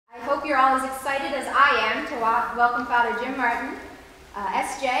you're all as excited as I am to welcome Father Jim Martin,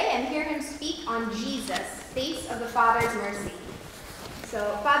 SJ, and hear him speak on Jesus, face of the Father's mercy.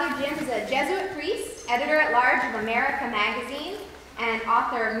 So Father Jim is a Jesuit priest, editor-at-large of America magazine, and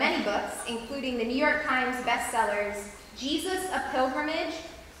author of many books, including the New York Times bestsellers Jesus, a Pilgrimage,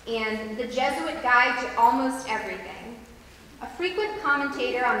 and The Jesuit Guide to Almost Everything. A frequent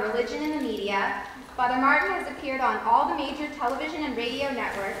commentator on religion and the media, Father Martin has appeared on all the major television and radio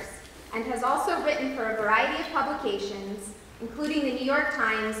networks and has also written for a variety of publications, including the New York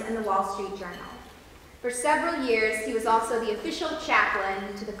Times and the Wall Street Journal. For several years, he was also the official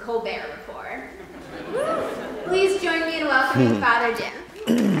chaplain to the Colbert Report. Please join me in welcoming Father Jim.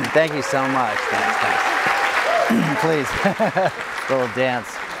 Thank you so much. Thanks. Please, little dance.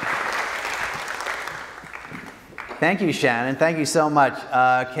 Thank you, Shannon. Thank you so much.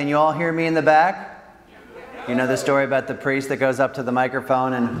 Can you all hear me in the back? You know the story about the priest that goes up to the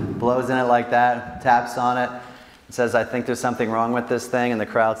microphone and blows in it like that, taps on it, and says, I think there's something wrong with this thing, and the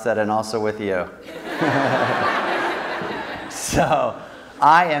crowd said, and also with you. So,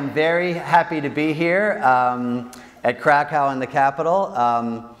 I am very happy to be here at Krakow in the capital.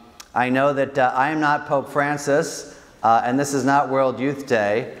 I know that I am not Pope Francis, and this is not World Youth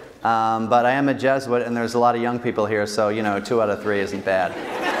Day, but I am a Jesuit, and there's a lot of young people here, so, you know, 2 out of 3 isn't bad.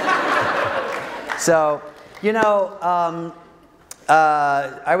 So, you know,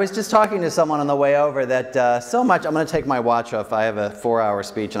 I was just talking to someone on the way over that so much, I'm going to take my watch off, I have a 4-hour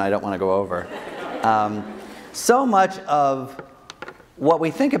speech and I don't want to go over. So much of what we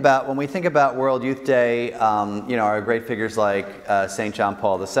think about when we think about World Youth Day, you know, are great figures like St. John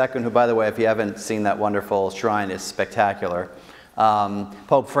Paul II, who, by the way, if you haven't seen that wonderful shrine, is spectacular.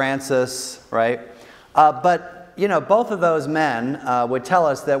 Pope Francis, right? But you know, both of those men would tell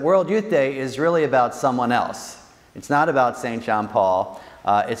us that World Youth Day is really about someone else. It's not about St. John Paul.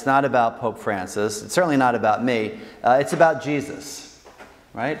 It's not about Pope Francis. It's certainly not about me. It's about Jesus,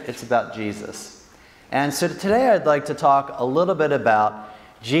 right? It's about Jesus. And so today I'd like to talk a little bit about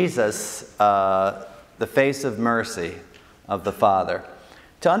Jesus, the face of mercy of the Father.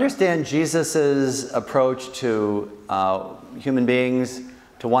 To understand Jesus' approach to human beings,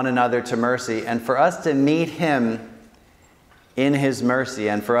 to one another, to mercy, and for us to meet him in his mercy,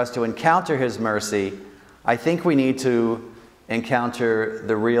 and for us to encounter his mercy, I think we need to encounter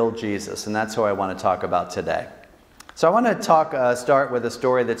the real Jesus, and that's who I want to talk about today. So I want to start with a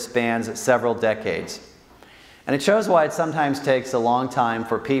story that spans several decades, and it shows why it sometimes takes a long time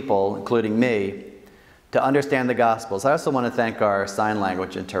for people, including me, to understand the Gospels. I also want to thank our sign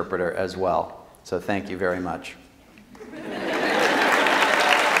language interpreter as well, so thank you very much.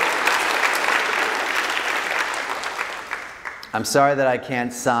 I'm sorry that I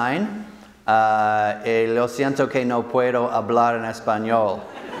can't sign. Lo siento que no puedo hablar en español.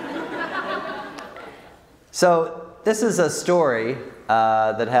 So this is a story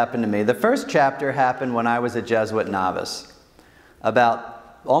that happened to me. The first chapter happened when I was a Jesuit novice.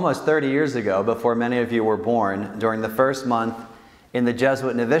 About almost 30 years ago, before many of you were born, during the first month in the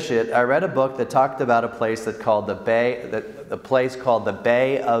Jesuit novitiate, I read a book that talked about a place that called the Bay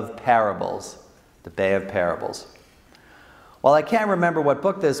of Parables. The Bay of Parables. While I can't remember what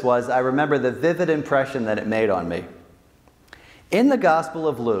book this was, I remember the vivid impression that it made on me. In the Gospel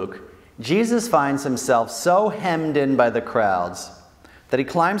of Luke, Jesus finds himself so hemmed in by the crowds that he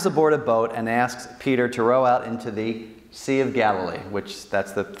climbs aboard a boat and asks Peter to row out into the Sea of Galilee,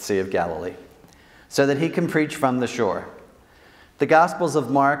 that's the Sea of Galilee, so that he can preach from the shore. The Gospels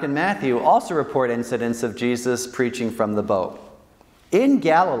of Mark and Matthew also report incidents of Jesus preaching from the boat. In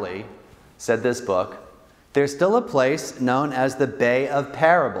Galilee, said this book, there's still a place known as the Bay of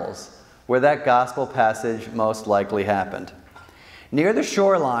Parables, where that gospel passage most likely happened. Near the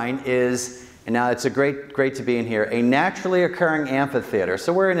shoreline is, and now it's great to be in here, a naturally occurring amphitheater.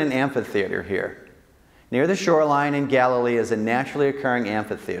 So we're in an amphitheater here. Near the shoreline in Galilee is a naturally occurring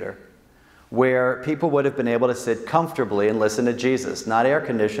amphitheater where people would have been able to sit comfortably and listen to Jesus. Not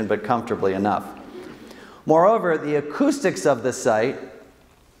air-conditioned, but comfortably enough. Moreover, the acoustics of the site,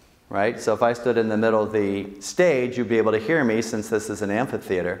 right? So if I stood in the middle of the stage, you'd be able to hear me, since this is an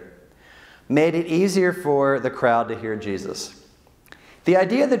amphitheater, made it easier for the crowd to hear Jesus. The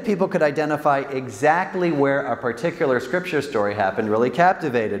idea that people could identify exactly where a particular scripture story happened really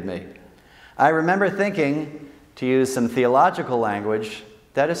captivated me. I remember thinking, to use some theological language,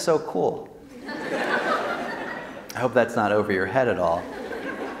 that is so cool. I hope that's not over your head at all.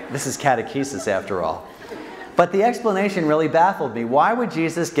 This is catechesis after all. But the explanation really baffled me. Why would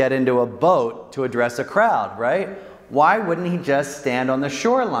Jesus get into a boat to address a crowd, right? Why wouldn't he just stand on the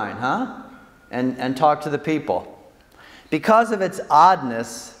shoreline, and talk to the people? Because of its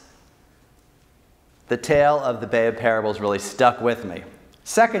oddness, the tale of the Bay of Parables really stuck with me.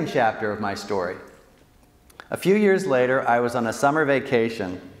 Second chapter of my story. A few years later, I was on a summer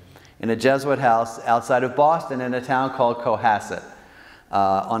vacation in a Jesuit house outside of Boston in a town called Cohasset,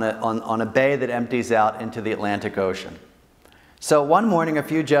 on a bay that empties out into the Atlantic Ocean. So one morning, a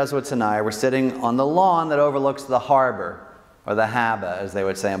few Jesuits and I were sitting on the lawn that overlooks the harbor, or the harbor, as they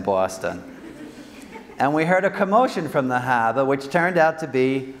would say in Boston. And we heard a commotion from the harbor, which turned out to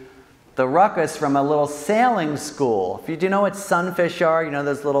be the ruckus from a little sailing school. Do you know what sunfish are? You know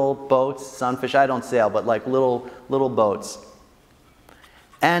those little boats, sunfish? I don't sail, but like little boats.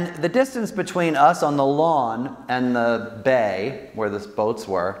 And the distance between us on the lawn and the bay, where the boats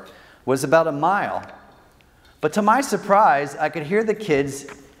were, was about a mile. But to my surprise, I could hear the kids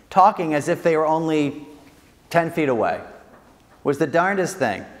talking as if they were only 10 feet away. It was the darndest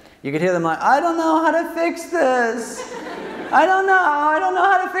thing. You could hear them like, I don't know how to fix this. I don't know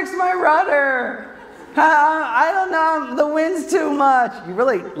how to fix my rudder. I don't know, the wind's too much. You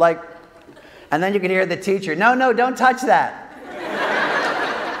really like, and then you could hear the teacher, no, don't touch that.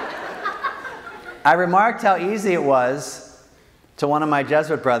 I remarked how easy it was to one of my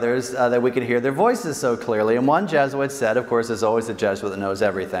Jesuit brothers that we could hear their voices so clearly. And one Jesuit said, of course, there's always a Jesuit that knows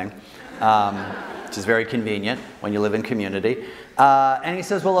everything, which is very convenient when you live in community. And he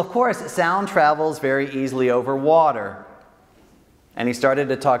says, well, of course, sound travels very easily over water. And he started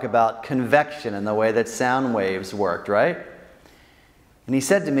to talk about convection and the way that sound waves worked, right? And he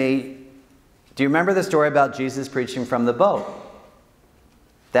said to me, do you remember the story about Jesus preaching from the boat?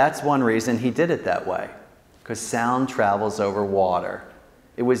 That's one reason he did it that way, because sound travels over water.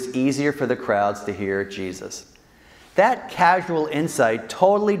 It was easier for the crowds to hear Jesus. That casual insight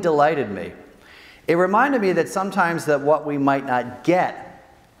totally delighted me. It reminded me that sometimes that what we might not get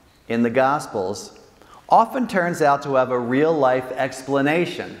in the Gospels often turns out to have a real-life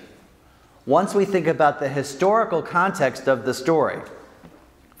explanation once we think about the historical context of the story.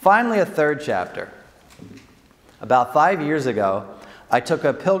 Finally, a third chapter. About 5 years ago, I took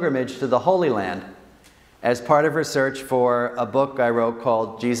a pilgrimage to the Holy Land as part of research for a book I wrote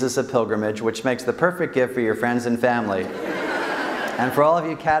called Jesus a Pilgrimage, which makes the perfect gift for your friends and family. And for all of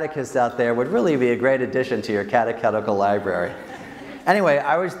you catechists out there, would really be a great addition to your catechetical library. Anyway,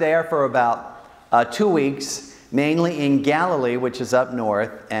 I was there for about 2 weeks, mainly in Galilee, which is up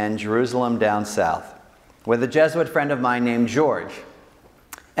north, and Jerusalem down south, with a Jesuit friend of mine named George.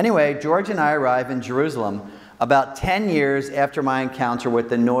 Anyway, George and I arrived in Jerusalem about 10 years after my encounter with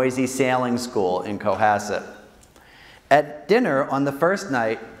the noisy sailing school in Cohasset. At dinner on the first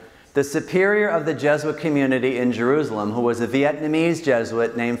night, the superior of the Jesuit community in Jerusalem, who was a Vietnamese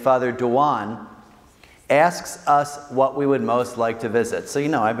Jesuit named Father Duan, asks us what we would most like to visit. So you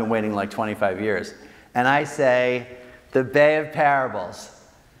know, I've been waiting like 25 years. And I say, the Bay of Parables.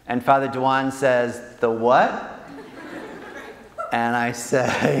 And Father Duan says, the what? And I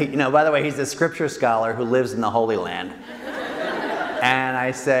say, you know, by the way, he's a scripture scholar who lives in the Holy Land. And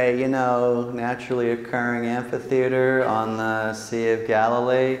I say, you know, naturally occurring amphitheater on the Sea of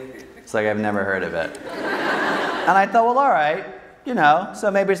Galilee. It's like, I've never heard of it. And I thought, well, all right, you know, so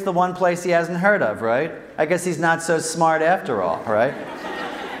maybe it's the one place he hasn't heard of, right? I guess he's not so smart after all, right?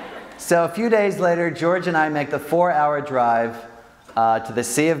 So a few days later, George and I make the 4-hour drive to the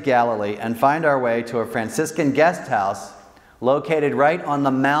Sea of Galilee and find our way to a Franciscan guest house located right on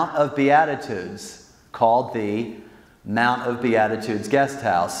the Mount of Beatitudes, called the Mount of Beatitudes Guest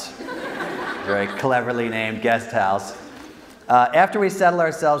House. Very cleverly named guest house. After we settle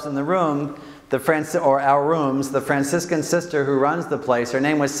ourselves in the room, our rooms, the Franciscan sister who runs the place, her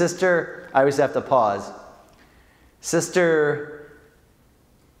name was Sister, I always have to pause, Sister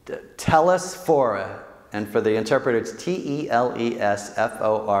Telesphora, and for the interpreter it's Telesfora.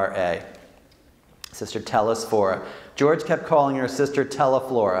 Sister Telesphora. George kept calling her Sister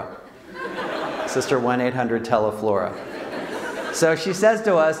Teleflora. Sister 1-800-TELEFLORA. So she says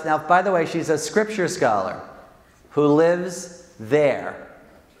to us, now by the way, she's a scripture scholar who lives there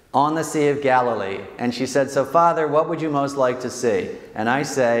on the Sea of Galilee. And she said, so Father, what would you most like to see? And I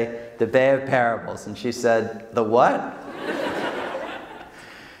say, the Bay of Parables. And she said, the what?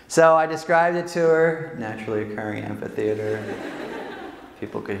 So I described it to her, naturally occurring amphitheater.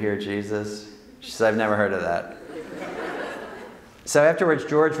 People could hear Jesus. She said, I've never heard of that. So afterwards,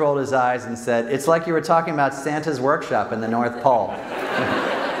 George rolled his eyes and said, it's like you were talking about Santa's workshop in the North Pole.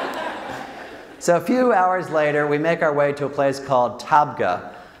 So a few hours later, we make our way to a place called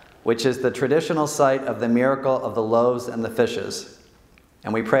Tabgha, which is the traditional site of the miracle of the loaves and the fishes.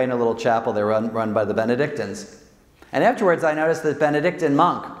 And we pray in a little chapel there run by the Benedictines. And afterwards, I noticed the Benedictine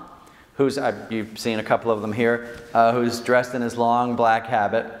monk, who's, you've seen a couple of them here, who's dressed in his long black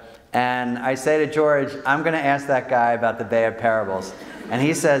habit. And I say to George, I'm going to ask that guy about the Bay of Parables. And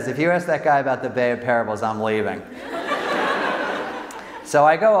he says, if you ask that guy about the Bay of Parables, I'm leaving. So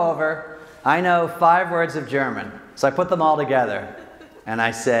I go over. I know 5 words of German. So I put them all together. And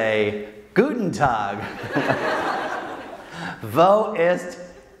I say, Guten Tag. Wo ist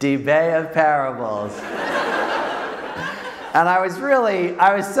die Bay of Parables? And I was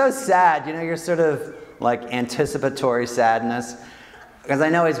so sad. You know, you're sort of like anticipatory sadness. Because I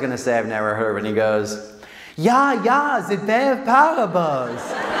know he's going to say, I've never heard of it. And he goes, Ja, the Bay of Parables.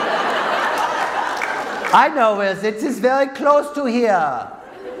 I know it. It is very close to here.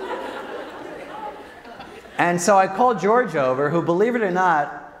 And so I called George over, who, believe it or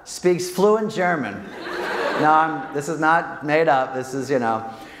not, speaks fluent German. Now, this is not made up. This is, you know.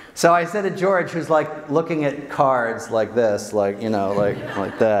 So I said to George, who's like looking at cards like this, like, you know,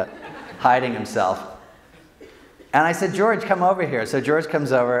 like that, hiding himself. And I said, George, come over here. So George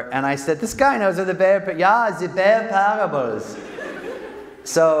comes over, and I said, this guy knows where the Bay of the Bay of Parables.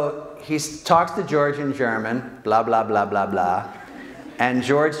 So he talks to George in German, blah, blah, blah, blah, blah. And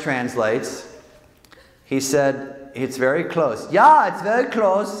George translates. He said, it's very close. Yeah, it's very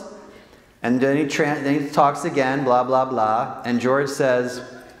close. And then he talks again, blah, blah, blah. And George says,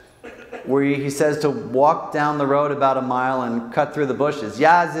 he says to walk down the road about a mile and cut through the bushes.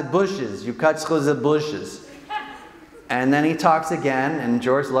 Yeah, the bushes. You cut through the bushes. And then he talks again, and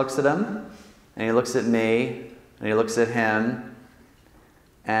George looks at him, and he looks at me, and he looks at him.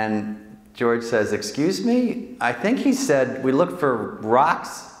 And George says, excuse me? I think he said, we look for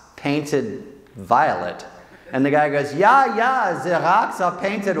rocks painted violet. And the guy goes, yeah, the rocks are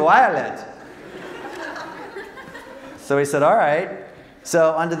painted violet. So he said, all right.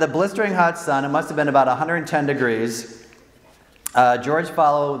 So under the blistering hot sun, it must have been about 110 degrees, George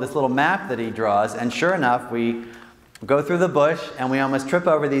followed this little map that he draws, and sure enough, we go through the bush, and we almost trip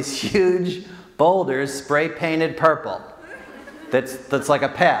over these huge boulders spray-painted purple. That's like a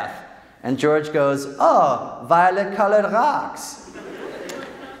path. And George goes, oh, violet-colored rocks.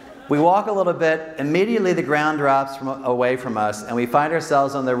 We walk a little bit. Immediately, the ground drops away from us, and we find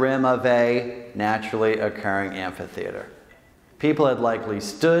ourselves on the rim of a naturally occurring amphitheater. People had likely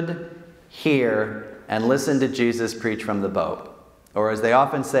stood here and listened to Jesus preach from the boat. Or as they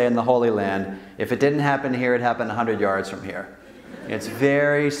often say in the Holy Land, if it didn't happen here, it happened 100 yards from here. It's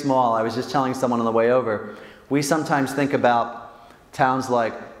very small. I was just telling someone on the way over, we sometimes think about towns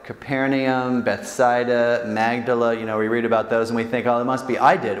like Capernaum, Bethsaida, Magdala, you know, we read about those and we think, oh, it must be,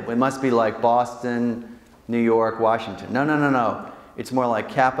 it must be like Boston, New York, Washington. No. It's more like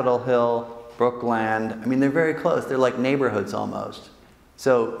Capitol Hill, Brookland. I mean, they're very close. They're like neighborhoods almost.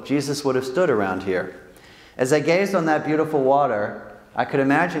 So Jesus would have stood around here. As I gazed on that beautiful water, I could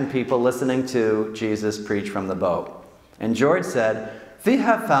imagine people listening to Jesus preach from the boat. And George said, we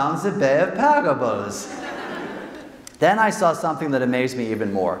have found the Bay of Parables. Then I saw something that amazed me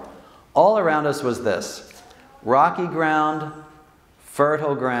even more. All around us was this: rocky ground,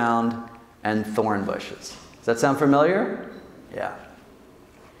 fertile ground, and thorn bushes. Does that sound familiar? Yeah.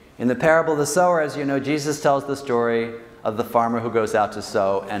 In the parable of the sower, as you know, Jesus tells the story of the farmer who goes out to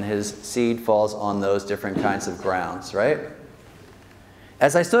sow, and his seed falls on those different kinds of grounds, right?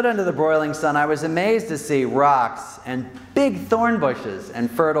 As I stood under the broiling sun, I was amazed to see rocks and big thorn bushes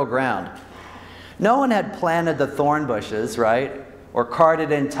and fertile ground. No one had planted the thorn bushes, right? Or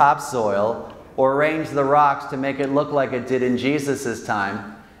carted in topsoil, or arranged the rocks to make it look like it did in Jesus'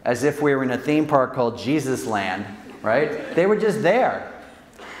 time, as if we were in a theme park called Jesus Land, right? They were just there.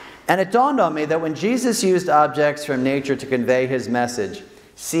 And it dawned on me that when Jesus used objects from nature to convey his message,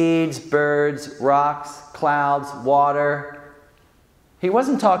 seeds, birds, rocks, clouds, water, he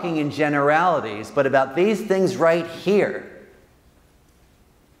wasn't talking in generalities, but about these things right here.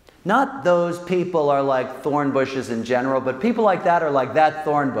 Not those people are like thorn bushes in general, but people like that are like that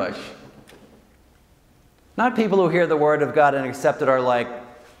thorn bush. Not people who hear the word of God and accept it are like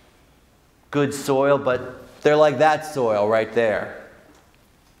good soil, but they're like that soil right there.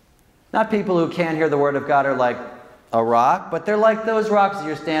 Not people who can't hear the word of God are like a rock, but they're like those rocks that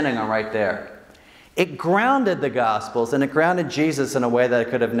you're standing on right there. It grounded the Gospels, and it grounded Jesus in a way that I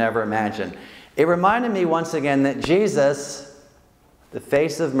could have never imagined. It reminded me once again that Jesus, the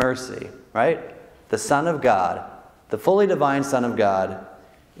face of mercy, right? The Son of God, the fully divine Son of God,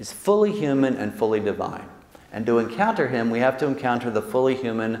 is fully human and fully divine. And to encounter him, we have to encounter the fully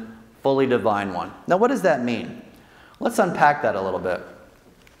human, fully divine one. Now, what does that mean? Let's unpack that a little bit.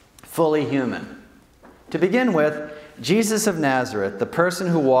 Fully human. To begin with, Jesus of Nazareth, the person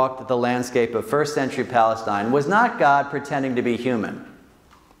who walked the landscape of first century Palestine, was not God pretending to be human.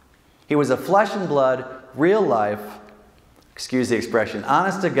 He was a flesh and blood, real life, excuse the expression,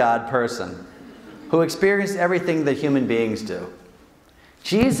 honest-to-God person who experienced everything that human beings do.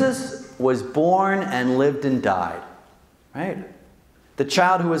 Jesus was born and lived and died, right? The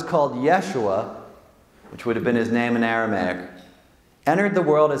child who was called Yeshua, which would have been his name in Aramaic, entered the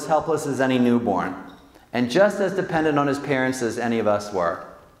world as helpless as any newborn, and just as dependent on his parents as any of us were.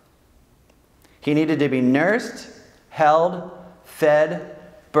 He needed to be nursed, held, fed,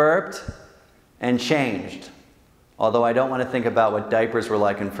 burped, and changed. Although I don't want to think about what diapers were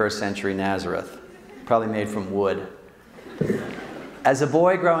like in first century Nazareth. Probably made from wood. As a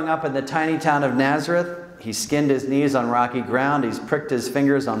boy growing up in the tiny town of Nazareth, he skinned his knees on rocky ground, he's pricked his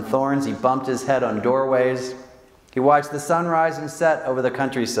fingers on thorns, he bumped his head on doorways. He watched the sun rise and set over the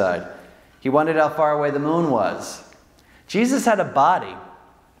countryside. He wondered how far away the moon was. Jesus had a body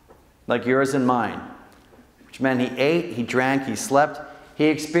like yours and mine, which meant he ate, he drank, he slept. He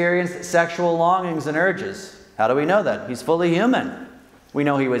experienced sexual longings and urges. How do we know that? He's fully human. We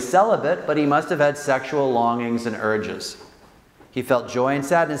know he was celibate, but he must have had sexual longings and urges. He felt joy and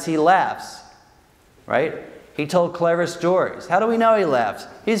sadness. He laughs, right? He told clever stories. How do we know he laughs?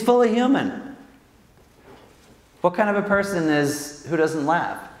 He's fully human. What kind of a person is who doesn't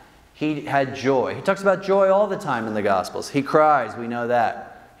laugh? He had joy. He talks about joy all the time in the Gospels. He cries, we know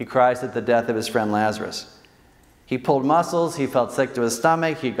that. He cries at the death of his friend Lazarus. He pulled muscles, he felt sick to his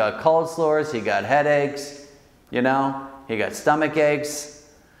stomach, he got cold sores, he got headaches, you know, he got stomach aches.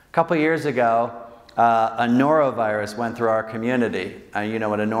 A couple years ago, a norovirus went through our community. You know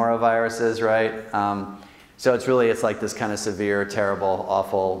what a norovirus is, right? So it's like this kind of severe, terrible,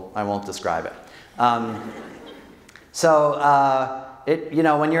 awful, I won't describe it. You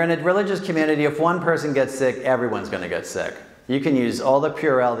know, when you're in a religious community, if one person gets sick, everyone's going to get sick. You can use all the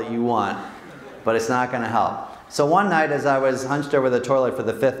Purell that you want, but it's not going to help. So one night, as I was hunched over the toilet for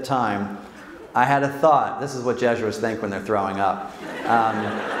the 5th time, I had a thought. This is what Jesuits think when they're throwing up.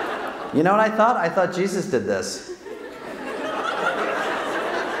 You know what I thought? I thought Jesus did this.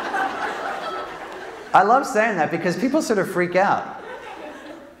 I love saying that because people sort of freak out.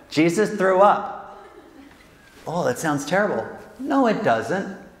 Jesus threw up. Oh, that sounds terrible. No, it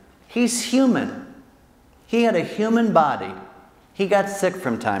doesn't. He's human. He had a human body. He got sick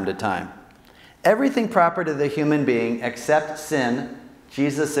from time to time. Everything proper to the human being except sin,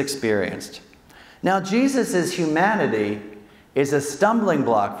 Jesus experienced. Now, Jesus' humanity is a stumbling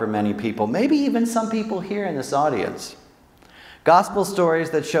block for many people, maybe even some people here in this audience. Gospel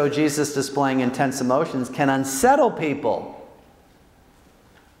stories that show Jesus displaying intense emotions can unsettle people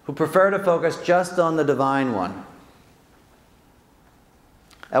who prefer to focus just on the divine one.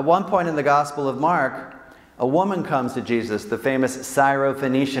 At one point in the Gospel of Mark, a woman comes to Jesus, the famous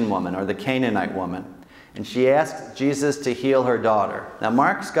Syrophoenician woman, or the Canaanite woman, and she asks Jesus to heal her daughter. Now,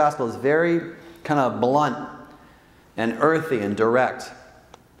 Mark's Gospel is very kind of blunt and earthy and direct.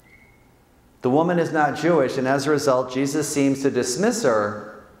 The woman is not Jewish, and as a result, Jesus seems to dismiss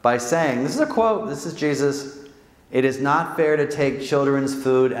her by saying, this is a quote, this is Jesus, "It is not fair to take children's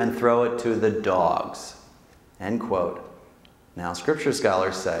food and throw it to the dogs." End quote. Now, Scripture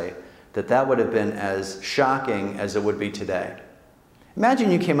scholars say that that would have been as shocking as it would be today.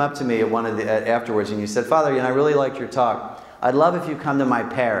 Imagine you came up to me afterwards and you said, "Father, I really liked your talk. I'd love if you come to my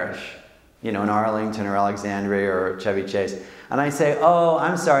parish, in Arlington or Alexandria or Chevy Chase." And I say, "Oh,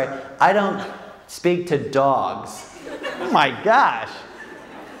 I'm sorry, I don't speak to dogs." Oh my gosh.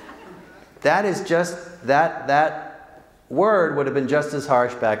 That is just, that word would have been just as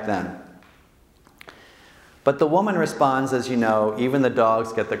harsh back then. But the woman responds, as you know, "Even the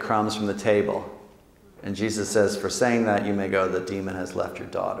dogs get the crumbs from the table." And Jesus says, "For saying that, you may go, the demon has left your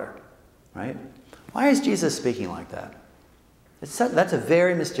daughter." Right? Why is Jesus speaking like that? That's a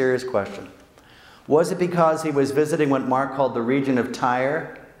very mysterious question. Was it because he was visiting what Mark called the region of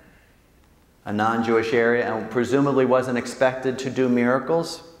Tyre, a non-Jewish area, and presumably wasn't expected to do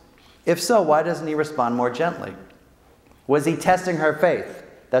miracles? If so, why doesn't he respond more gently? Was he testing her faith?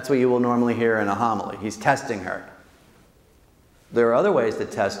 That's what you will normally hear in a homily. He's testing her. There are other ways to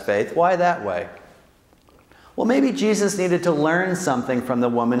test faith. Why that way? Well, maybe Jesus needed to learn something from the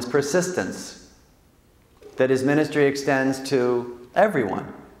woman's persistence, that his ministry extends to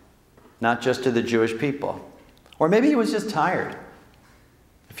everyone, not just to the Jewish people. Or maybe he was just tired.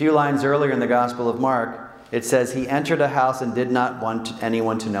 A few lines earlier in the Gospel of Mark, it says, "He entered a house and did not want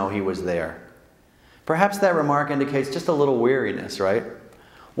anyone to know he was there." Perhaps that remark indicates just a little weariness, right?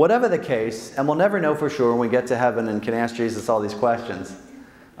 Whatever the case, and we'll never know for sure when we get to heaven and can ask Jesus all these questions.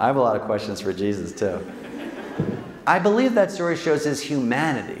 I have a lot of questions for Jesus too. I believe that story shows his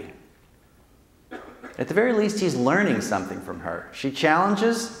humanity. At the very least, he's learning something from her. She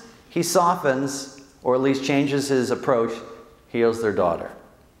challenges, he softens, or at least changes his approach heals their daughter.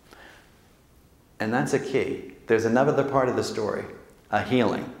 And that's a key. There's another part of the story, a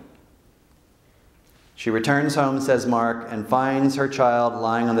healing. She returns home, says Mark, and finds her child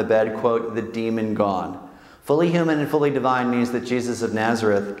lying on the bed, quote, the demon gone. Fully human and fully divine means that Jesus of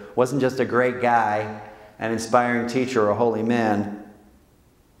Nazareth wasn't just a great guy, an inspiring teacher, or a holy man.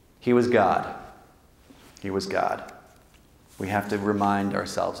 He was God. He was God. We have to remind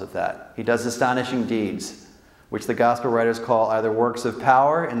ourselves of that. He does astonishing deeds, which the gospel writers call either works of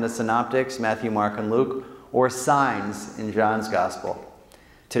power in the synoptics, Matthew, Mark, and Luke, or signs in John's gospel.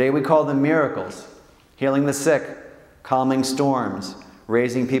 Today we call them miracles. Healing the sick, calming storms,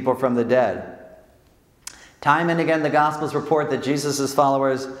 raising people from the dead. Time and again, the Gospels report that Jesus'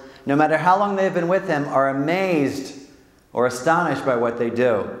 followers, no matter how long they've been with him, are amazed or astonished by what they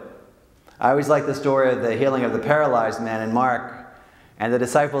do. I always like the story of the healing of the paralyzed man in Mark, and the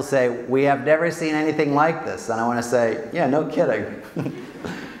disciples say, we have never seen anything like this. And I want to say, yeah, no kidding.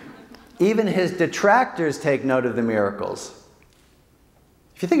 Even his detractors take note of the miracles.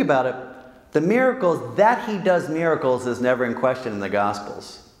 If you think about it, the miracles, that he does miracles is never in question in the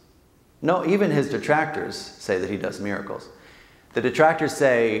Gospels. No, even his detractors say that he does miracles. The detractors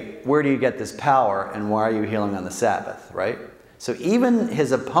say, where do you get this power and why are you healing on the Sabbath, right? So even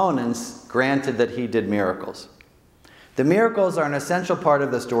his opponents granted that he did miracles. The miracles are an essential part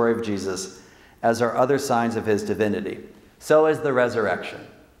of the story of Jesus, as are other signs of his divinity. So is the resurrection.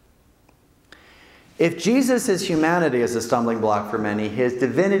 If Jesus' humanity is a stumbling block for many, his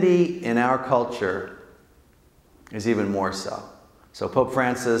divinity in our culture is even more so. So Pope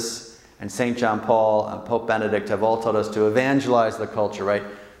Francis and St. John Paul and Pope Benedict have all told us to evangelize the culture, right?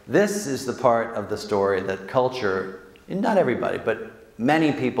 This is the part of the story that culture, and not everybody, but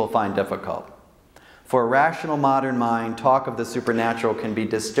many people find difficult. For a rational modern mind, talk of the supernatural can be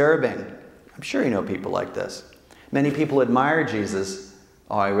disturbing. I'm sure you know people like this. Many people admire Jesus.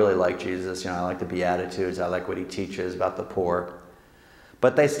 Oh, I really like Jesus. I like the Beatitudes. I like what he teaches about the poor.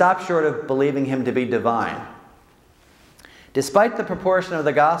 But they stop short of believing him to be divine. Despite the proportion of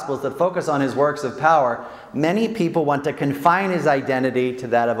the Gospels that focus on his works of power, many people want to confine his identity to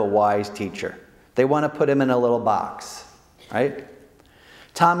that of a wise teacher. They want to put him in a little box, right?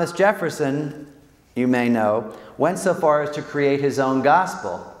 Thomas Jefferson, you may know, went so far as to create his own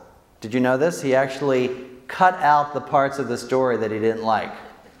gospel. Did you know this? He actually cut out the parts of the story that he didn't like.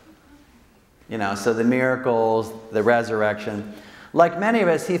 So the miracles, the resurrection. Like many of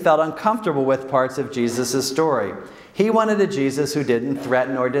us, he felt uncomfortable with parts of Jesus' story. He wanted a Jesus who didn't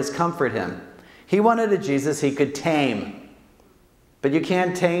threaten or discomfort him. He wanted a Jesus he could tame. But you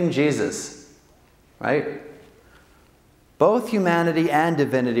can't tame Jesus, right? Both humanity and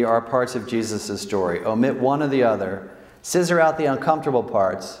divinity are parts of Jesus' story. Omit one or the other. Scissor out the uncomfortable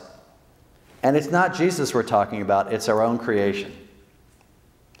parts. And it's not Jesus we're talking about, it's our own creation.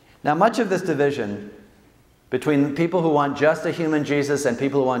 Now, much of this division between people who want just a human Jesus and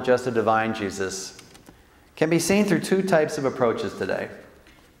people who want just a divine Jesus can be seen through two types of approaches today.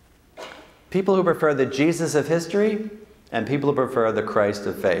 People who prefer the Jesus of history and people who prefer the Christ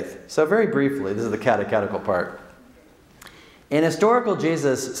of faith. So very briefly, this is the catechetical part. In historical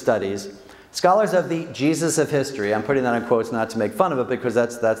Jesus studies, scholars of the Jesus of history, I'm putting that in quotes not to make fun of it because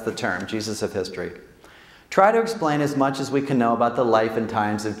that's the term, Jesus of history, try to explain as much as we can know about the life and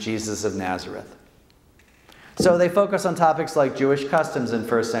times of Jesus of Nazareth. So they focus on topics like Jewish customs in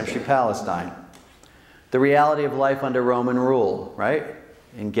first century Palestine, the reality of life under Roman rule, right,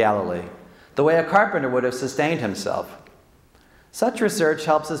 in Galilee, the way a carpenter would have sustained himself. Such research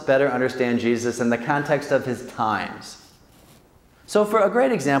helps us better understand Jesus in the context of his times. So for a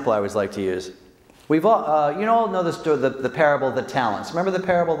great example I always like to use, we've all, you all know the parable of the talents. Remember the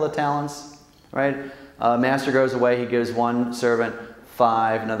parable of the talents, right? Master goes away, he gives one servant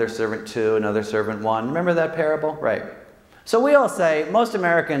 5, another servant 2, another servant 1. Remember that parable? Right. So we all say, most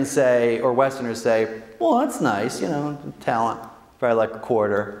Americans say, or Westerners say, well, that's nice, talent, probably like a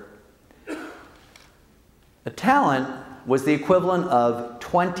quarter. A talent was the equivalent of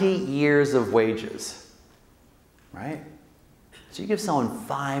 20 years of wages, right? So you give someone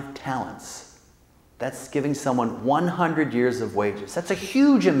 5 talents. That's giving someone 100 years of wages. That's a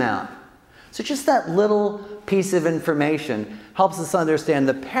huge amount. So just that little piece of information helps us understand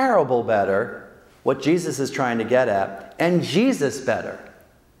the parable better, what Jesus is trying to get at, and Jesus better.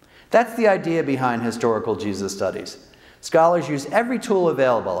 That's the idea behind historical Jesus studies. Scholars use every tool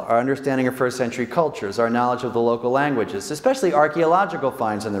available, our understanding of first century cultures, our knowledge of the local languages, especially archaeological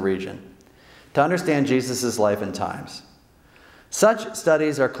finds in the region, to understand Jesus' life and times. Such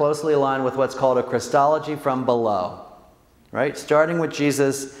studies are closely aligned with what's called a Christology from below, right? Starting with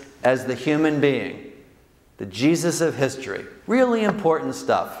Jesus as the human being, the Jesus of history. Really important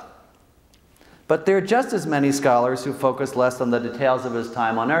stuff. But there are just as many scholars who focus less on the details of his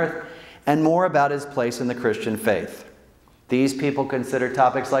time on earth and more about his place in the Christian faith. These people consider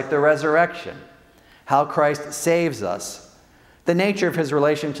topics like the resurrection, how Christ saves us, the nature of his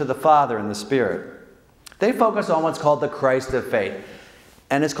relation to the Father and the Spirit. They focus on what's called the Christ of faith,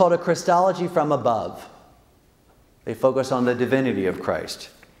 and it's called a Christology from above. They focus on the divinity of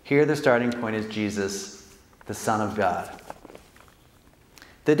Christ. Here the starting point is Jesus, the Son of God.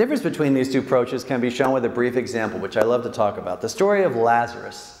 The difference between these two approaches can be shown with a brief example, which I love to talk about. The story of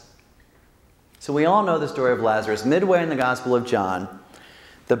Lazarus. So we all know the story of Lazarus. Midway in the Gospel of John,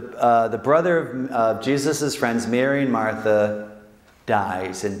 the brother of Jesus' friends, Mary and Martha,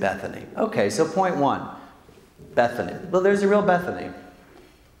 dies in Bethany. Okay, so point one, Bethany. Well, there's a real Bethany.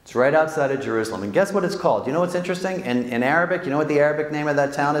 It's right outside of Jerusalem. And guess what it's called? You know what's interesting? In Arabic, you know what the Arabic name of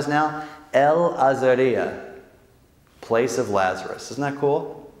that town is now? El Azariah. Place of Lazarus. Isn't that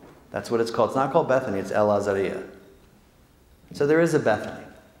cool? That's what it's called. It's not called Bethany, it's El Azariah. So there is a Bethany.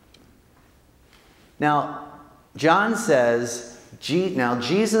 Now, John says, now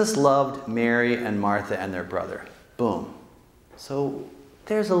Jesus loved Mary and Martha and their brother. Boom. So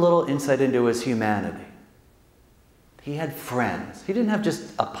there's a little insight into his humanity. He had friends. He didn't have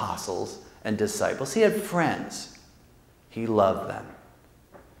just apostles and disciples. He had friends. He loved them.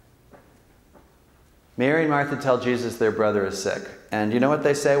 Mary and Martha tell Jesus their brother is sick. And you know what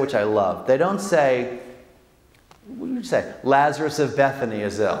they say, which I love? They don't say, what do you say? Lazarus of Bethany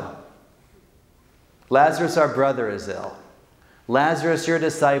is ill. Lazarus, our brother, is ill. Lazarus, your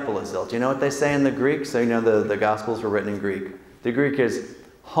disciple, is ill. Do you know what they say in the Greek? So you know the Gospels were written in Greek. The Greek is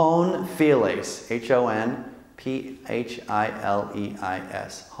hon philes, H-O-N-P-H-I-L-E-I-S.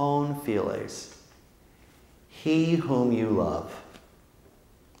 Hon philes. He whom you love.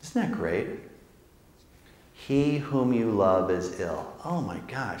 Isn't that great? He whom you love is ill. Oh my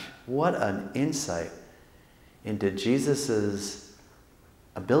gosh, what an insight into Jesus'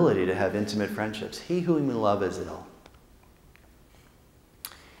 ability to have intimate friendships. He whom you love is ill.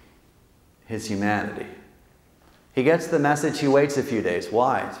 His humanity. He gets the message, he waits a few days.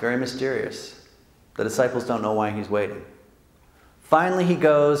 Why? It's very mysterious. The disciples don't know why he's waiting. Finally, he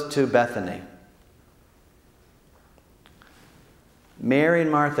goes to Bethany. Mary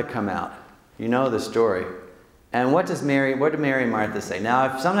and Martha come out. You know the story. And what do Mary and Martha say?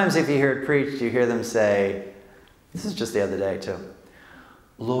 Now, sometimes if you hear it preached, you hear them say, this is just the other day too,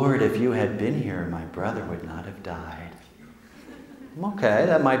 Lord, if you had been here, my brother would not have died. Okay,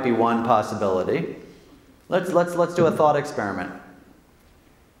 that might be one possibility. Let's do a thought experiment.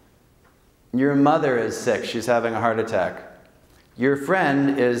 Your mother is sick. She's having a heart attack. Your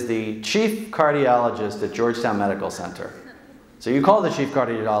friend is the chief cardiologist at Georgetown Medical Center. So you call the chief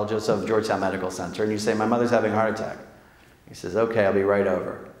cardiologist of Georgetown Medical Center and you say, my mother's having a heart attack. He says, okay, I'll be right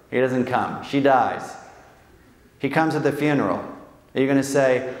over. He doesn't come. She dies. He comes at the funeral. Are you going to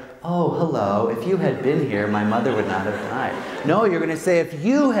say, oh, hello, if you had been here, my mother would not have died? No, you're going to say, if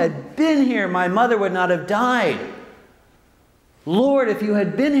you had been here, my mother would not have died. Lord, if you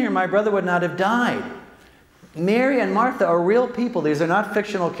had been here, my brother would not have died. Mary and Martha are real people. These are not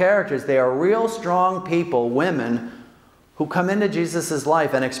fictional characters. They are real strong people, women, who come into Jesus'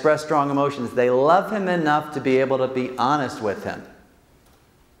 life and express strong emotions. They love him enough to be able to be honest with him.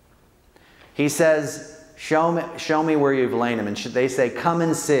 He says, show me where you've lain him. And they say, come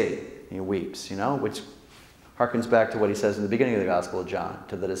and see. He weeps, you know, which harkens back to what he says in the beginning of the Gospel of John,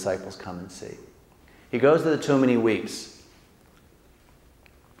 to the disciples, come and see. He goes to the tomb and he weeps.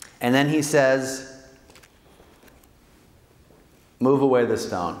 And then he says, move away the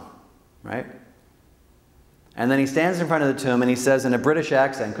stone, right? And then he stands in front of the tomb and he says in a British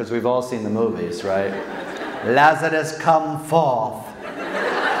accent, because we've all seen the movies, right? Lazarus, come forth.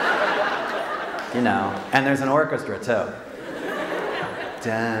 You know, and there's an orchestra too.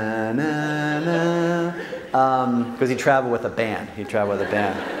 Because he traveled with a band.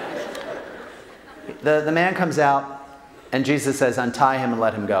 The man comes out and Jesus says, untie him and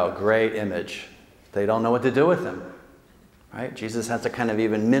let him go. Great image. They don't know what to do with him, right? Jesus has to kind of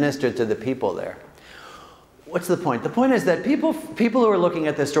even minister to the people there. What's the point? The point is that people who are looking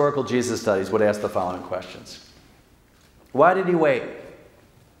at the historical Jesus studies would ask the following questions. Why did he wait?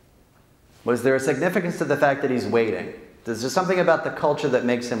 Was there a significance to the fact that he's waiting? Is there something about the culture that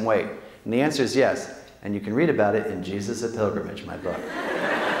makes him wait? And the answer is yes. And you can read about it in Jesus a Pilgrimage, my book.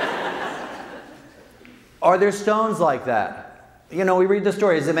 Are there stones like that? You know, we read the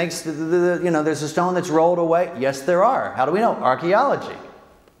stories. It makes, there's a stone that's rolled away. Yes, there are. How do we know? Archaeology.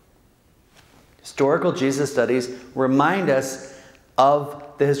 Historical Jesus studies remind us of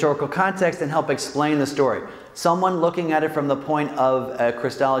the historical context and help explain the story. Someone looking at it from the point of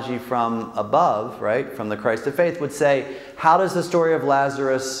Christology from above, right, from the Christ of faith, would say, how does the story of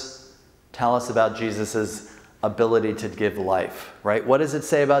Lazarus tell us about Jesus' ability to give life, right? What does it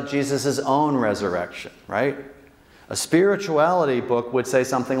say about Jesus' own resurrection, right? A spirituality book would say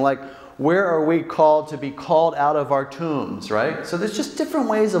something like, where are we called to be called out of our tombs, right? So there's just different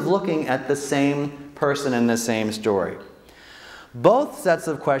ways of looking at the same person in the same story. Both sets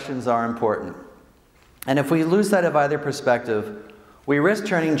of questions are important. And if we lose sight of either perspective, we risk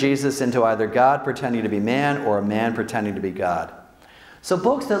turning Jesus into either God pretending to be man or a man pretending to be God. So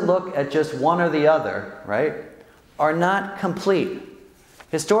books that look at just one or the other, right, are not complete.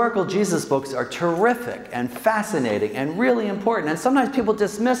 Historical Jesus books are terrific and fascinating and really important, and sometimes people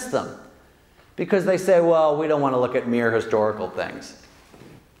dismiss them because they say, well, we don't want to look at mere historical things.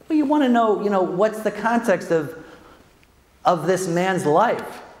 Well, you want to know, what's the context of this man's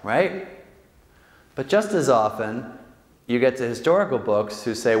life, right? But just as often, you get to historical books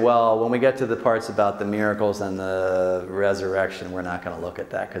who say, well, when we get to the parts about the miracles and the resurrection, we're not going to look at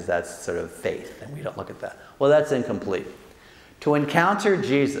that because that's sort of faith, and we don't look at that. Well, that's incomplete. To encounter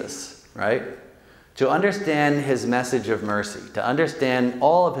Jesus, right, to understand his message of mercy, to understand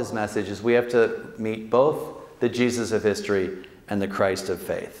all of his messages, we have to meet both the Jesus of history and the Christ of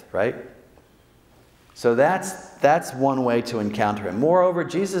faith, right? So that's one way to encounter him. Moreover,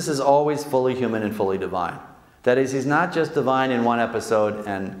 Jesus is always fully human and fully divine. That is, he's not just divine in one episode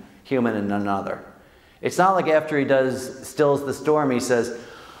and human in another. It's not like after he stills the storm, he says,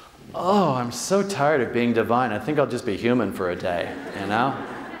 oh, I'm so tired of being divine. I think I'll just be human for a day,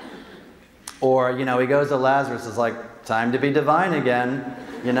 Or, he goes to Lazarus, it's like, time to be divine again,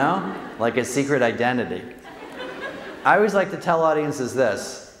 like his secret identity. I always like to tell audiences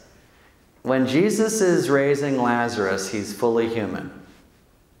this. When Jesus is raising Lazarus, he's fully human.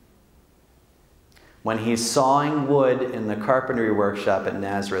 When he's sawing wood in the carpentry workshop at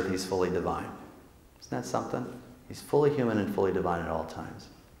Nazareth, he's fully divine. Isn't that something? He's fully human and fully divine at all times.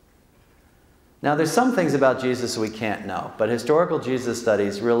 Now, there's some things about Jesus we can't know, but historical Jesus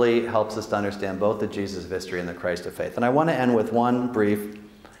studies really helps us to understand both the Jesus of history and the Christ of faith. And I want to end with one brief,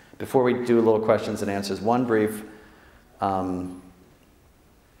 before we do a little questions and answers, one brief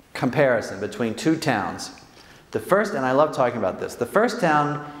comparison between two towns. The first, and I love talking about this, the first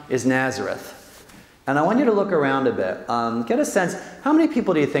town is Nazareth. And I want you to look around a bit. Get a sense, how many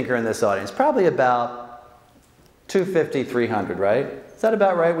people do you think are in this audience? Probably about 250, 300, right? Is that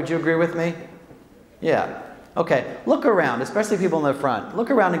about right? Would you agree with me? Yeah. Okay. Look around, especially people in the front.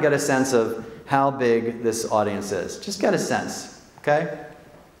 Look around and get a sense of how big this audience is. Just get a sense, okay?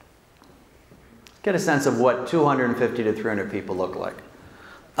 Get a sense of what 250 to 300 people look like.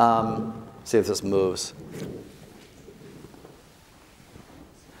 See if this moves.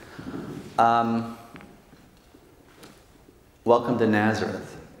 Welcome to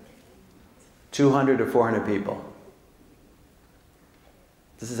Nazareth. 200 to 400 people.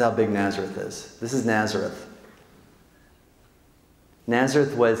 This is how big Nazareth is. This is Nazareth.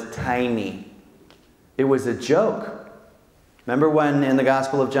 Nazareth was tiny. It was a joke. Remember when in the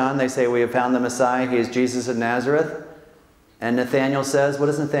Gospel of John they say, we have found the Messiah, he is Jesus of Nazareth? And Nathanael says, what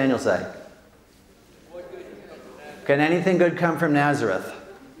does Nathanael say? Can anything good come from Nazareth?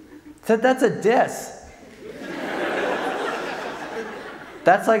 That's a diss.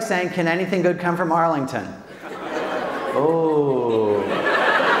 That's like saying, can anything good come from Arlington? Oh.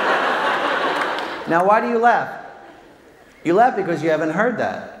 Now, why do you laugh? You laugh because you haven't heard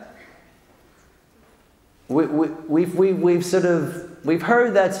that. We've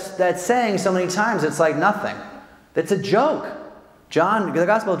heard that saying so many times, it's like nothing. It's a joke. The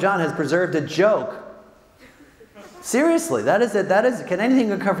Gospel of John has preserved a joke. Seriously, that is it. That is, can anything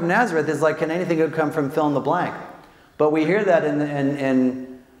good come from Nazareth is like, can anything good come from fill in the blank? But we hear that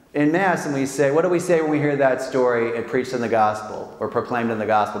in Mass, and we say, what do we say when we hear that story preached in the Gospel or proclaimed in the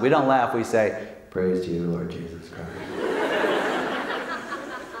Gospel? We don't laugh, we say, praise to you, Lord Jesus Christ.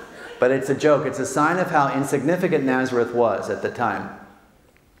 But it's a joke. It's a sign of how insignificant Nazareth was at the time.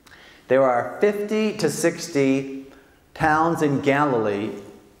 There are 50 to 60 towns in Galilee,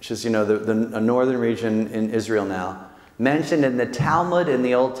 which is, the northern region in Israel now, mentioned in the Talmud in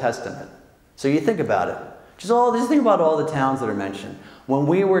the Old Testament. So you think about it. Just think about all the towns that are mentioned. When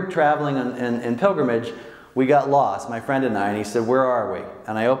we were traveling in pilgrimage, we got lost, my friend and I, and he said, where are we?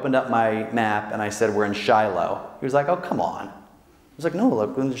 And I opened up my map and I said, we're in Shiloh. He was like, oh, come on. I was like, no,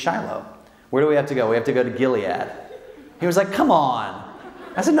 look, we're in Shiloh. Where do we have to go? We have to go to Gilead. He was like, come on.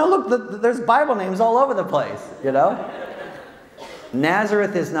 I said, no, look, there's Bible names all over the place,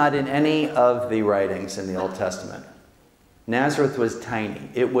 Nazareth is not in any of the writings in the Old Testament. Nazareth was tiny.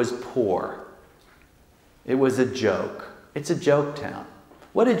 It was poor. It was a joke. It's a joke town.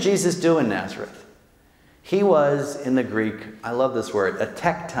 What did Jesus do in Nazareth? He was, in the Greek, I love this word, a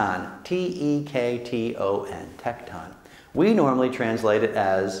tekton. T-E-K-T-O-N, tekton. We normally translate it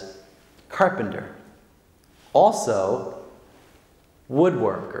as carpenter. Also,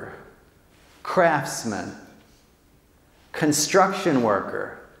 woodworker, craftsman, construction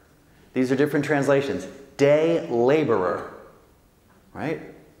worker. These are different translations. Day laborer, right?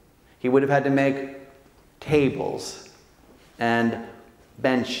 He would have had to make tables and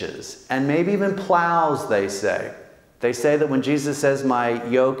benches and maybe even plows, they say. They say that when Jesus says, "My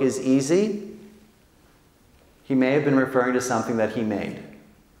yoke is easy," he may have been referring to something that he made.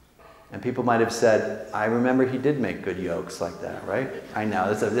 And people might have said, "I remember he did make good yokes like that," right? I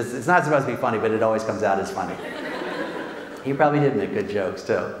know, it's not supposed to be funny, but it always comes out as funny. He probably did make good jokes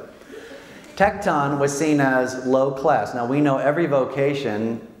too. Tekton was seen as low class. Now we know every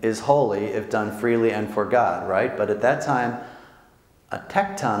vocation is holy if done freely and for God, right? But at that time, a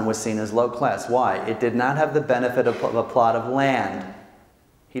tekton was seen as low class. Why? It did not have the benefit of a plot of land.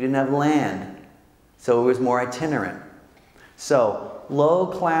 He didn't have land, so it was more itinerant. So, low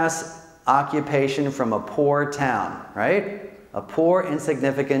class occupation from a poor town, right? A poor,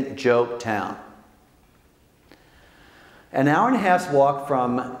 insignificant joke town. An hour and a half's walk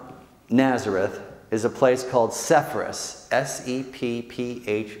from Nazareth is a place called Sepphoris, S-E-P-P-H-O-R-I-S,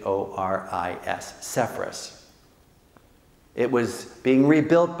 Sepphoris. It was being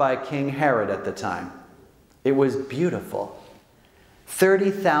rebuilt by King Herod at the time. It was beautiful.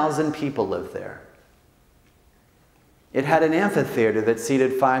 30,000 people lived there. It had an amphitheater that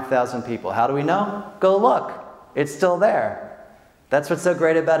seated 5,000 people. How do we know? Go look. It's still there. That's what's so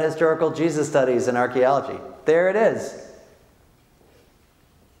great about historical Jesus studies and archaeology. There it is.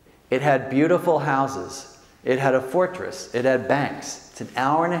 It had beautiful houses. It had a fortress. It had banks. It's an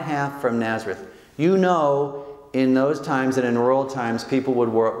hour and a half from Nazareth. You know, in those times and in rural times, people would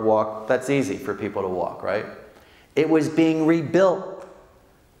walk. That's easy for people to walk, right? It was being rebuilt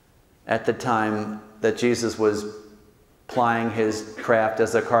at the time that Jesus was plying his craft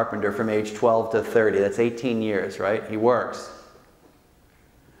as a carpenter from age 12 to 30. That's 18 years, right? He works.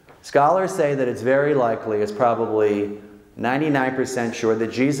 Scholars say that it's very likely, it's probably 99% sure,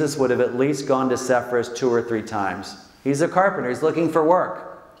 that Jesus would have at least gone to Sepphoris 2 or 3 times. He's a carpenter. He's looking for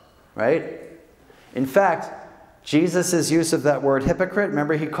work, right? In fact, Jesus' use of that word hypocrite,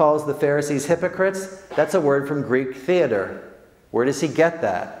 remember he calls the Pharisees hypocrites? That's a word from Greek theater. Where does he get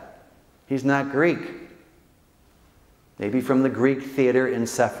that? He's not Greek. Maybe from the Greek theater in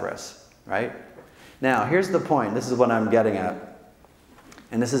Sepphoris, right? Now, here's the point. This is what I'm getting at.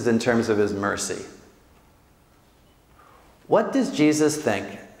 And this is in terms of his mercy. What does Jesus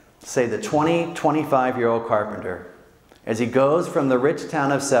think, say the 25-year-old carpenter, as he goes from the rich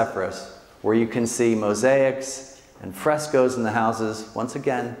town of Sepphoris, where you can see mosaics and frescoes in the houses? Once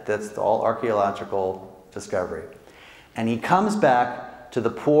again, that's all archaeological discovery. And he comes back to the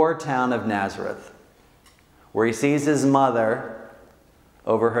poor town of Nazareth, where he sees his mother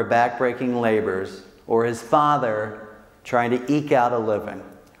over her back-breaking labors, or his father trying to eke out a living.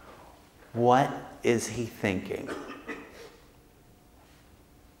 What is he thinking?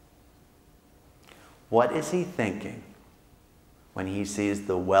 What is he thinking when he sees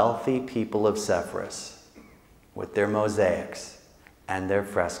the wealthy people of Sepphoris with their mosaics and their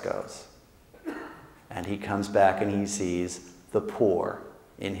frescoes? And he comes back and he sees the poor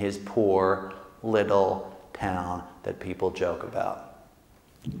in his poor little town that people joke about.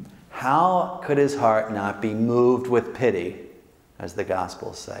 How could his heart not be moved with pity, as the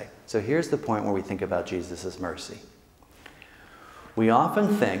Gospels say? So here's the point where we think about Jesus' mercy. We often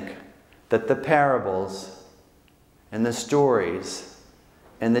think that the parables and the stories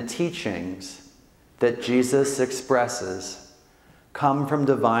and the teachings that Jesus expresses come from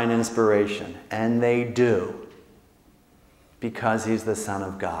divine inspiration, and they do, because he's the Son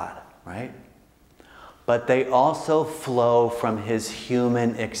of God, right? But they also flow from his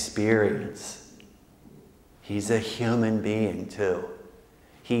human experience. He's a human being too.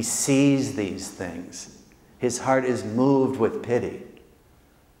 He sees these things. His heart is moved with pity.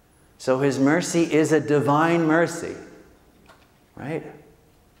 So his mercy is a divine mercy, right?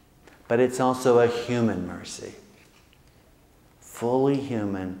 But it's also a human mercy. Fully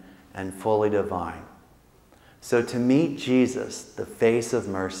human and fully divine. So to meet Jesus, the face of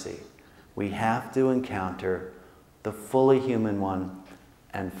mercy, we have to encounter the fully human one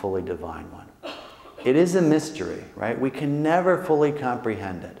and fully divine one. It is a mystery, right? We can never fully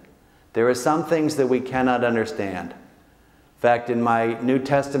comprehend it. There are some things that we cannot understand. In fact, in my New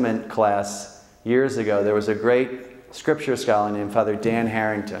Testament class years ago, there was a great scripture scholar named Father Dan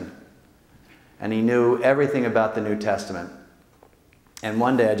Harrington. And he knew everything about the New Testament. And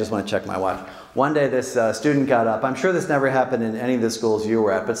one day, I just want to check my watch. One day this student got up. I'm sure this never happened in any of the schools you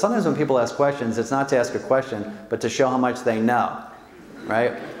were at, but sometimes when people ask questions, it's not to ask a question, but to show how much they know,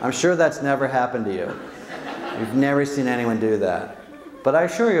 right? I'm sure that's never happened to you. You've never seen anyone do that. But I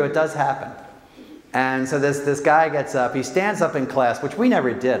assure you, it does happen. And so this guy gets up. He stands up in class, which we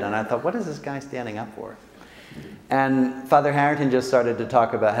never did. And I thought, what is this guy standing up for? And Father Harrington just had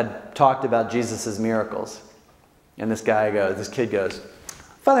talked about Jesus' miracles. And this kid goes,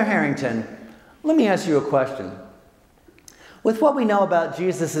 Father Harrington, let me ask you a question. With what we know about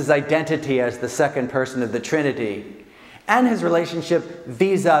Jesus' identity as the second person of the Trinity and his relationship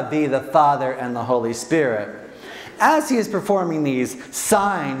vis-a-vis the Father and the Holy Spirit, as he is performing these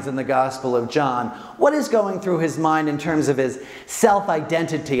signs in the Gospel of John, what is going through his mind in terms of his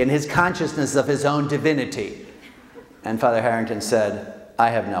self-identity and his consciousness of his own divinity? And Father Harrington said, I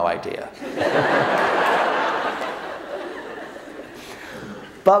have no idea.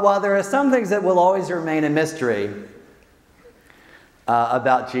 But while there are some things that will always remain a mystery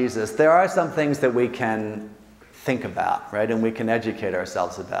about Jesus, there are some things that we can think about, right? And we can educate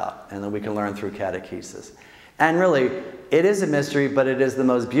ourselves about, and that we can learn through catechesis. And really, it is a mystery, but it is the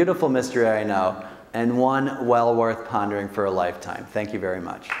most beautiful mystery I know, and one well worth pondering for a lifetime. Thank you very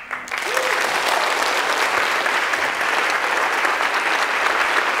much.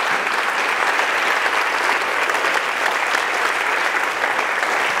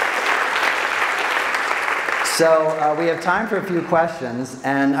 So we have time for a few questions,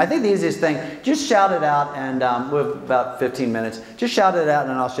 and I think the easiest thing, just shout it out, and we have about 15 minutes. Just shout it out,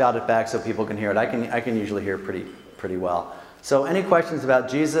 and I'll shout it back so people can hear it. I can usually hear pretty well. So any questions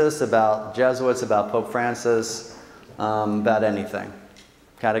about Jesus, about Jesuits, about Pope Francis, about anything?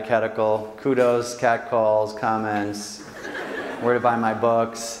 Catechetical, kudos, catcalls, comments, where to buy my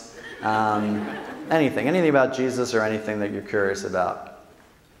books, anything about Jesus or anything that you're curious about.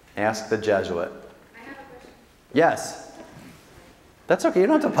 Ask the Jesuit. Yes. That's okay. You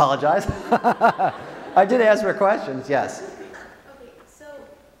don't have to apologize. I did ask for questions. Yes. Okay, so,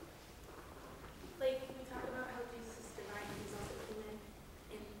 like, we talk about how Jesus is divine and he's also human,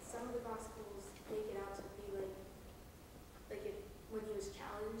 and some of the Gospels make it out to be like when he was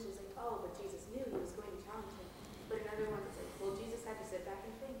challenged, it's like, oh, but Jesus knew he was going to challenge him. But another one is like, well, Jesus had to sit back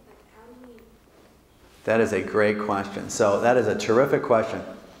and think. Like, how do we... That is a great question. So that is a terrific question.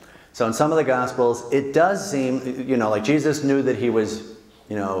 So in some of the Gospels, it does seem, like Jesus knew that he was,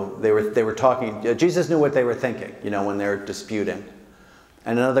 they were talking, Jesus knew what they were thinking, when they're disputing.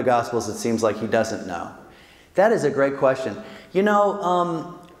 And in other Gospels, it seems like he doesn't know. That is a great question.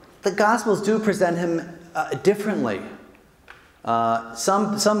 The Gospels do present him differently. To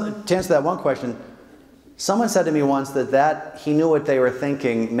answer that one question, someone said to me once that he knew what they were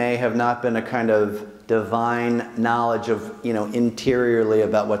thinking may have not been a kind of divine knowledge of, interiorly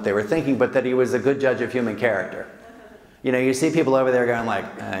about what they were thinking, but that he was a good judge of human character. You see people over there going like,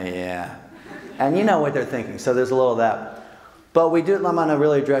 yeah. And you know what they're thinking, so there's a little of that. But I'm going to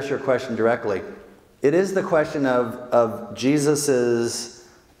really address your question directly. It is the question of Jesus's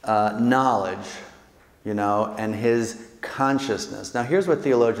knowledge, and his consciousness. Now here's what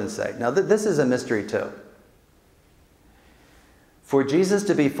theologians say. Now this is a mystery too. For Jesus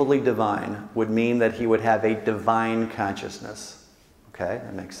to be fully divine would mean that he would have a divine consciousness. Okay,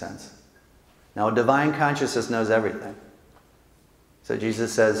 that makes sense. Now, a divine consciousness knows everything. So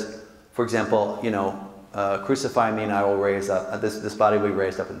Jesus says, for example, crucify me and I will raise up, this body will be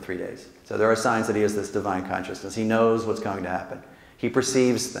raised up in 3 days. So there are signs that he has this divine consciousness. He knows what's going to happen. He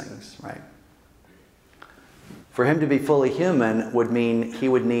perceives things, right? For him to be fully human would mean he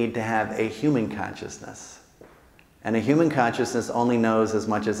would need to have a human consciousness. And a human consciousness only knows as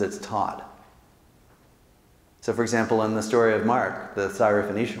much as it's taught. So for example, in the story of Mark, the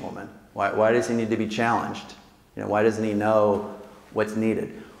Syrophoenician woman, why does he need to be challenged? Why doesn't he know what's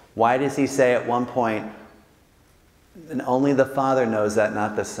needed? Why does he say at one point, and only the Father knows that,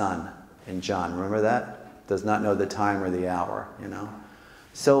 not the Son, in John? Remember that? Does not know the time or the hour,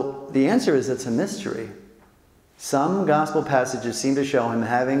 So the answer is it's a mystery. Some gospel passages seem to show him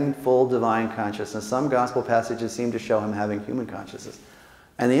having full divine consciousness. Some gospel passages seem to show him having human consciousness.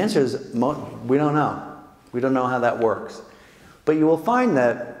 And the answer is, we don't know. We don't know how that works. But you will find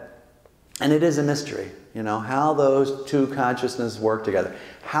that, and it is a mystery, how those two consciousnesses work together.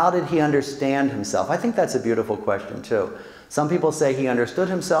 How did he understand himself? I think that's a beautiful question too. Some people say he understood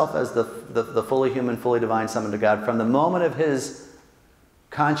himself as the fully human, fully divine Son of God from the moment of his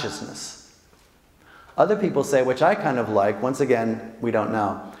consciousness. Other people say, which I kind of like, once again, we don't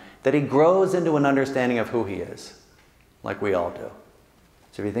know, that he grows into an understanding of who he is. like we all do.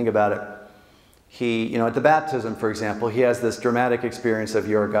 So if you think about it, he, at the baptism, for example, he has this dramatic experience of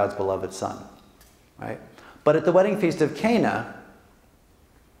you're God's beloved son, right? But at the wedding feast of Cana,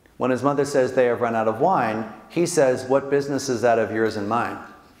 when his mother says they have run out of wine, he says, what business is that of yours and mine?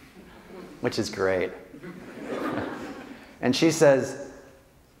 Which is great. And she says,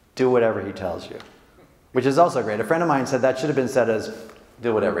 do whatever he tells you, which is also great. A friend of mine said that should have been said as,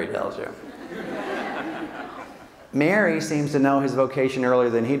 do whatever he tells you. Mary seems to know his vocation earlier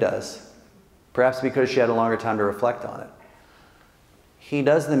than he does, perhaps because she had a longer time to reflect on it. He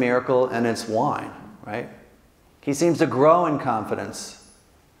does the miracle and it's wine, right? He seems to grow in confidence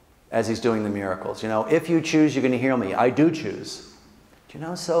as he's doing the miracles. If you choose, you're going to heal me. I do choose.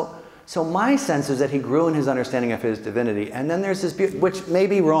 So my sense is that he grew in his understanding of his divinity. And then there's this, which may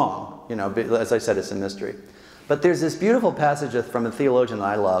be wrong, as I said, it's a mystery. But there's this beautiful passage from a theologian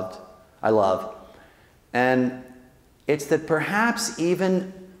that I love. And it's that perhaps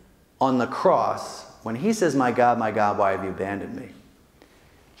even on the cross, when he says, my God, why have you abandoned me?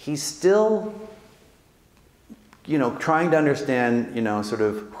 He's still, trying to understand, sort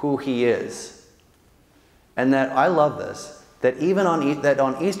of who he is. And that, I love this, that even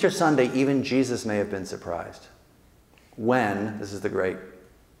on Easter Sunday, even Jesus may have been surprised. When, this is the great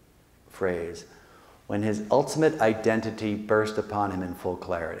phrase, when his ultimate identity burst upon him in full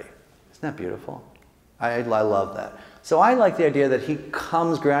clarity. Isn't that beautiful? I love that. So I like the idea that he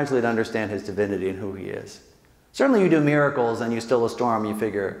comes gradually to understand his divinity and who he is. Certainly you do miracles and you still a storm, you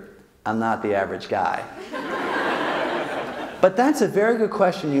figure, I'm not the average guy. But that's a very good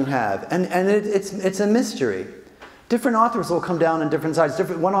question you have. And it's a mystery. Different authors will come down on different sides.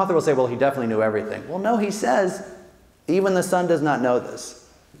 One author will say, well, he definitely knew everything. Well, no, he says, even the Son does not know this.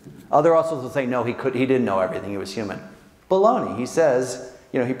 Other authors will say, no, he didn't know everything. He was human. Baloney. He says,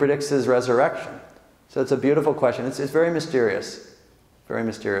 he predicts his resurrection. So it's a beautiful question. It's very mysterious. Very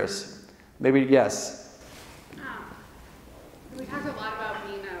mysterious. Maybe, yes? We talked a lot about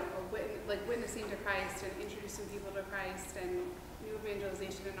being witnessing to Christ and introducing people to Christ and new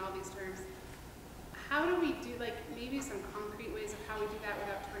evangelization and all these terms. How do we do, maybe some concrete ways of how we do that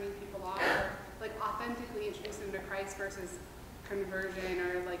without turning people off? Or, authentically introduce them to Christ versus conversion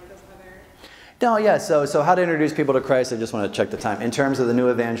or, those other... No, yeah, so how to introduce people to Christ, I just want to check the time. In terms of the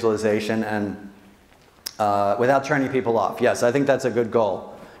new evangelization and without turning people off. Yes, I think that's a good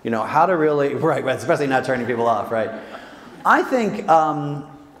goal. How to really, right, especially not turning people off, right? I think, and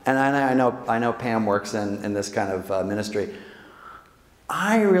I know Pam works in this kind of ministry.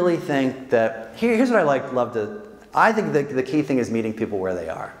 I really think that, here's what I think the key thing is meeting people where they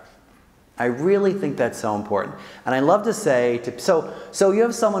are. I really think that's so important. And I love to say, so you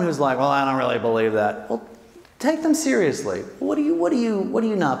have someone who's like, well, I don't really believe that. Well, take them seriously. What do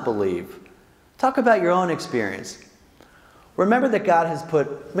you not believe? Talk about your own experience. Remember that God has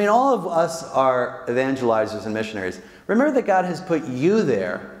all of us are evangelizers and missionaries. Remember that God has put you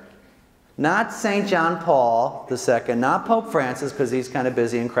there. Not St. John Paul II, not Pope Francis, because he's kind of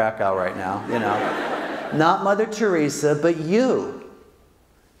busy in Krakow right now, Not Mother Teresa, but you.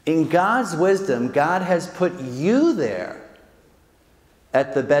 In God's wisdom, God has put you there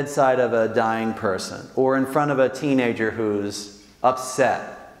at the bedside of a dying person or in front of a teenager who's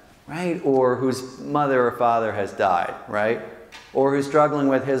upset. Right? Or whose mother or father has died, right? Or who's struggling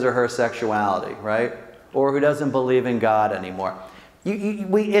with his or her sexuality, right? Or who doesn't believe in God anymore.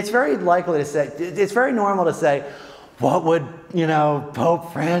 It's very likely to say, it's very normal to say, what would,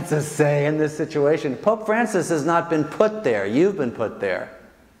 Pope Francis say in this situation? Pope Francis has not been put there. You've been put there.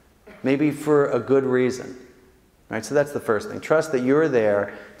 Maybe for a good reason. Right? So that's the first thing. Trust that you're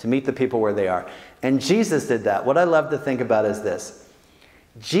there to meet the people where they are. And Jesus did that. What I love to think about is this.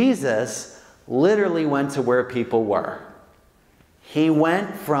 Jesus literally went to where people were. He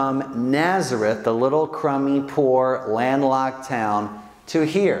went from Nazareth, the little crummy, poor, landlocked town, to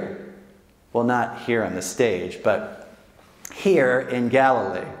here. Well, not here on the stage, but here in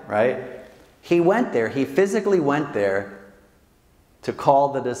Galilee, right? He went there. He physically went there to call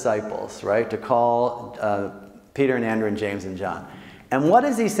the disciples, right? To call Peter and Andrew and James and John. And what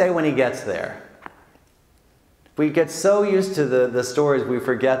does he say when he gets there? We get so used to the stories, we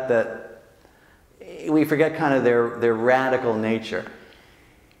forget kind of their radical nature.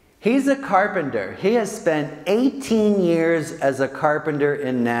 He's a carpenter. He has spent 18 years as a carpenter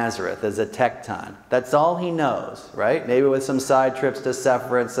in Nazareth, as a tekton. That's all he knows, right? Maybe with some side trips to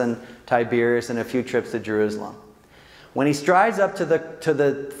Sepphoris and Tiberias and a few trips to Jerusalem. When he strides up to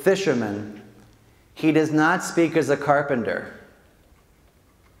the fishermen, he does not speak as a carpenter.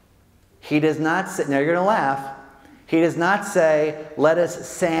 He does not say, now you're going to laugh, he does not say, let us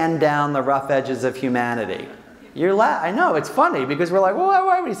sand down the rough edges of humanity. I know, it's funny because we're like, well,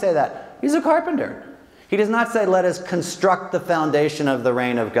 why would he say that? He's a carpenter. He does not say, let us construct the foundation of the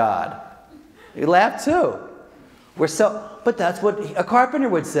reign of God. You laugh too. But that's what a carpenter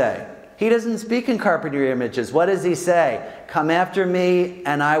would say. He doesn't speak in carpentry images. What does he say? Come after me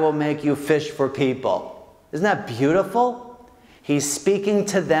and I will make you fish for people. Isn't that beautiful? He's speaking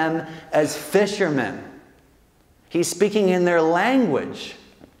to them as fishermen. He's speaking in their language.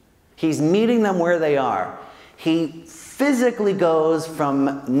 He's meeting them where they are. He physically goes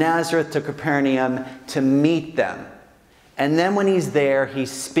from Nazareth to Capernaum to meet them. And then when he's there, he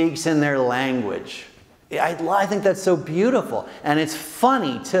speaks in their language. I think that's so beautiful. And it's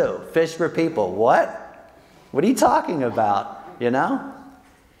funny, too. Fish for people. What? What are you talking about? You know?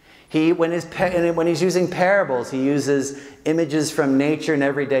 When he's using parables, he uses images from nature and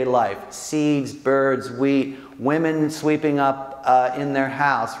everyday life. Seeds, birds, wheat, women sweeping up in their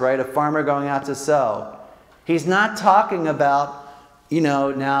house, right? A farmer going out to sow. He's not talking about,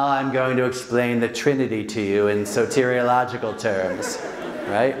 now I'm going to explain the Trinity to you in soteriological terms,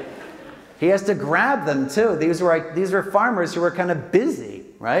 right? He has to grab them too. These were farmers who were kind of busy,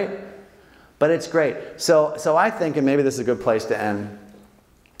 right? But it's great. So I think, and maybe this is a good place to end,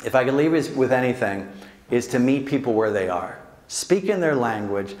 if I could leave you with anything, is to meet people where they are. Speak in their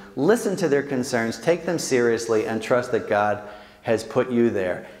language, listen to their concerns, take them seriously, and trust that God has put you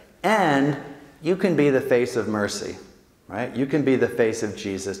there. And you can be the face of mercy, right? You can be the face of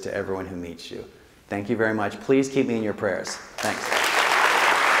Jesus to everyone who meets you. Thank you very much. Please keep me in your prayers. Thanks.